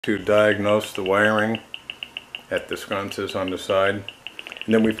to diagnose the wiring at the sconces on the side.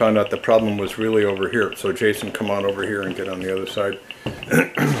 And then we found out the problem was really over here. So Jason, come on over here and get on the other side.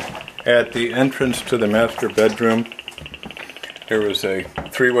 At the entrance to the master bedroom, there was a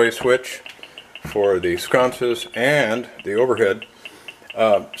three-way switch for the sconces and the overhead.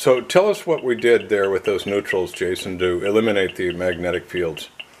 So tell us what we did there with those neutrals, Jason, to eliminate the magnetic fields.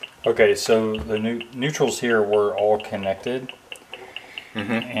 Okay, so the neutrals here were all connected,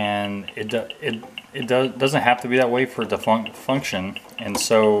 and it doesn't have to be that way for it to function. And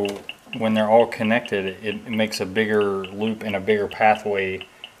so when they're all connected, it makes a bigger loop and a bigger pathway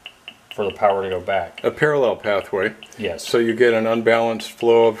for the power to go back. A parallel pathway. Yes. So you get an unbalanced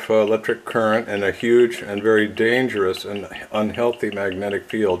flow of electric current and a huge and very dangerous and unhealthy magnetic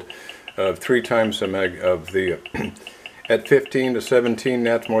field of 3 times the at 15 to 17,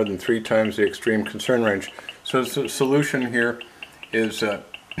 that's more than 3 times the extreme concern range. So the solution here is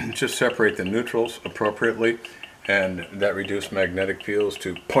just separate the neutrals appropriately, and that reduced magnetic fields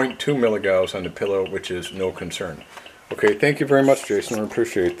to 0.2 milligauss on the pillow, which is no concern. Okay, thank you very much, Jason. I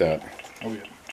appreciate that. Oh, yeah.